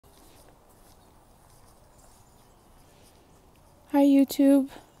Hi YouTube.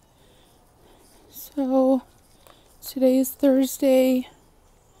 So today is Thursday.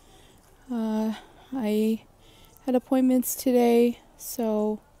 I had appointments today,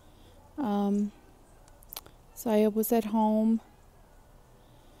 so Ziya was at home,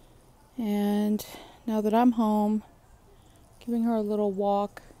 and now that I'm home, giving her a little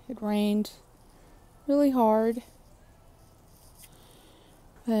walk. It rained really hard,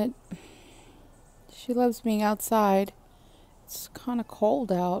 but she loves being outside. It's kind of cold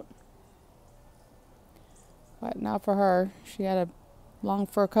out, but not for her. She had a long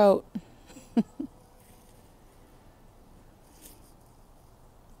fur coat.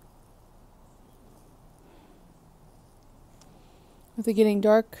 With it getting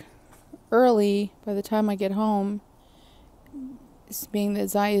dark early by the time I get home, being that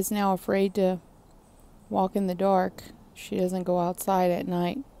Ziya is now afraid to walk in the dark, she doesn't go outside at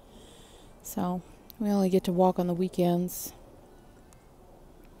night. So we only get to walk on the weekends.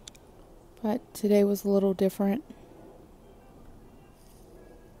 But today was a little different.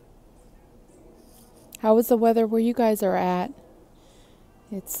 How is the weather where you guys are at?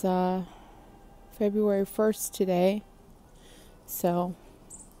 It's February 1st today. So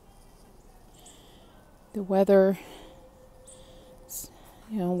the weather,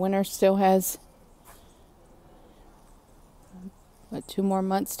 winter still has 2 more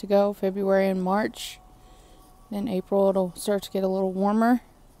months to go, February and March. Then April it'll start to get a little warmer.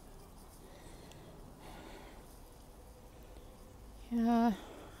 Yeah,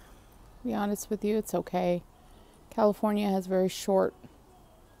 to be honest with you, it's okay. California has very short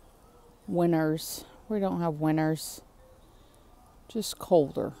winters. We don't have winters. Just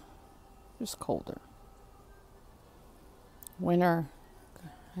colder. Winter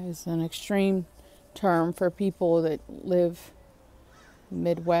is an extreme term for people that live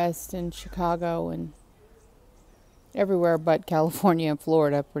Midwest and Chicago and everywhere but California and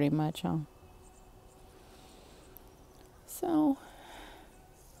Florida, pretty much, huh? So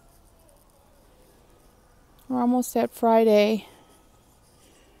we're almost at Friday.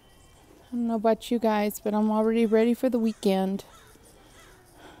 I don't know about you guys, but I'm already ready for the weekend.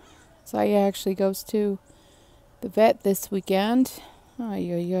 Ziya actually goes to the vet this weekend.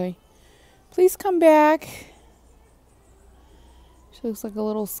 Ay. Please come back. She looks like a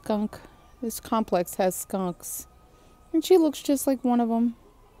little skunk. This complex has skunks. And she looks just like one of them.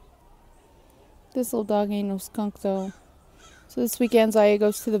 This little dog ain't no skunk though. So this weekend Ziya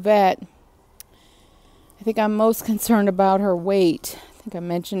goes to the vet. I think I'm most concerned about her weight. I think I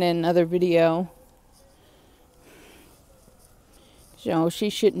mentioned in another video. She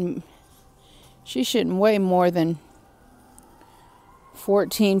shouldn't weigh more than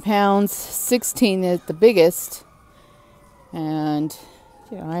 14 pounds. 16 is the biggest. And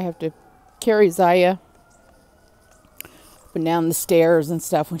I have to carry Ziya up and down the stairs and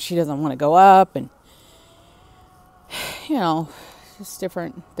stuff when she doesn't want to go up, and just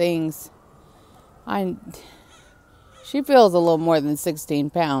different things. She feels a little more than 16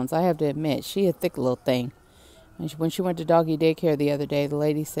 pounds. I have to admit, she's a thick little thing. And when she went to doggy daycare the other day, the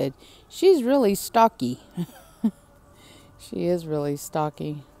lady said, she's really stocky. She is really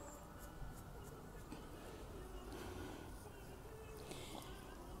stocky.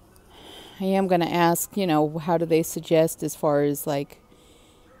 I am going to ask, how do they suggest as far as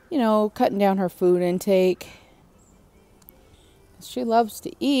cutting down her food intake. She loves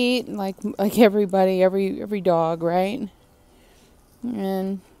to eat like everybody, every dog, right?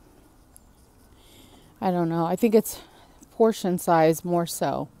 And I don't know. I think it's portion size more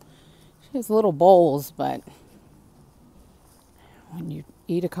so. She has little bowls, but when you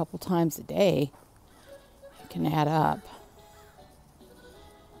eat a couple times a day, it can add up.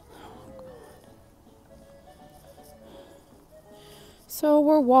 So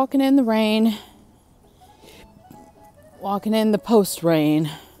we're walking in the rain. Walking in the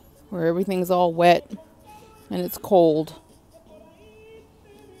post-rain, where everything's all wet and it's cold.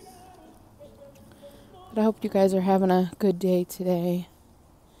 But I hope you guys are having a good day today.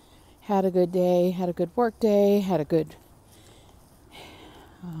 Had a good day, had a good work day, had a good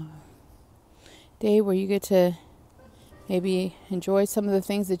day where you get to maybe enjoy some of the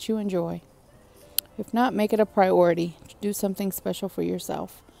things that you enjoy. If not, make it a priority. Do something special for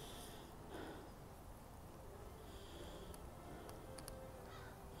yourself.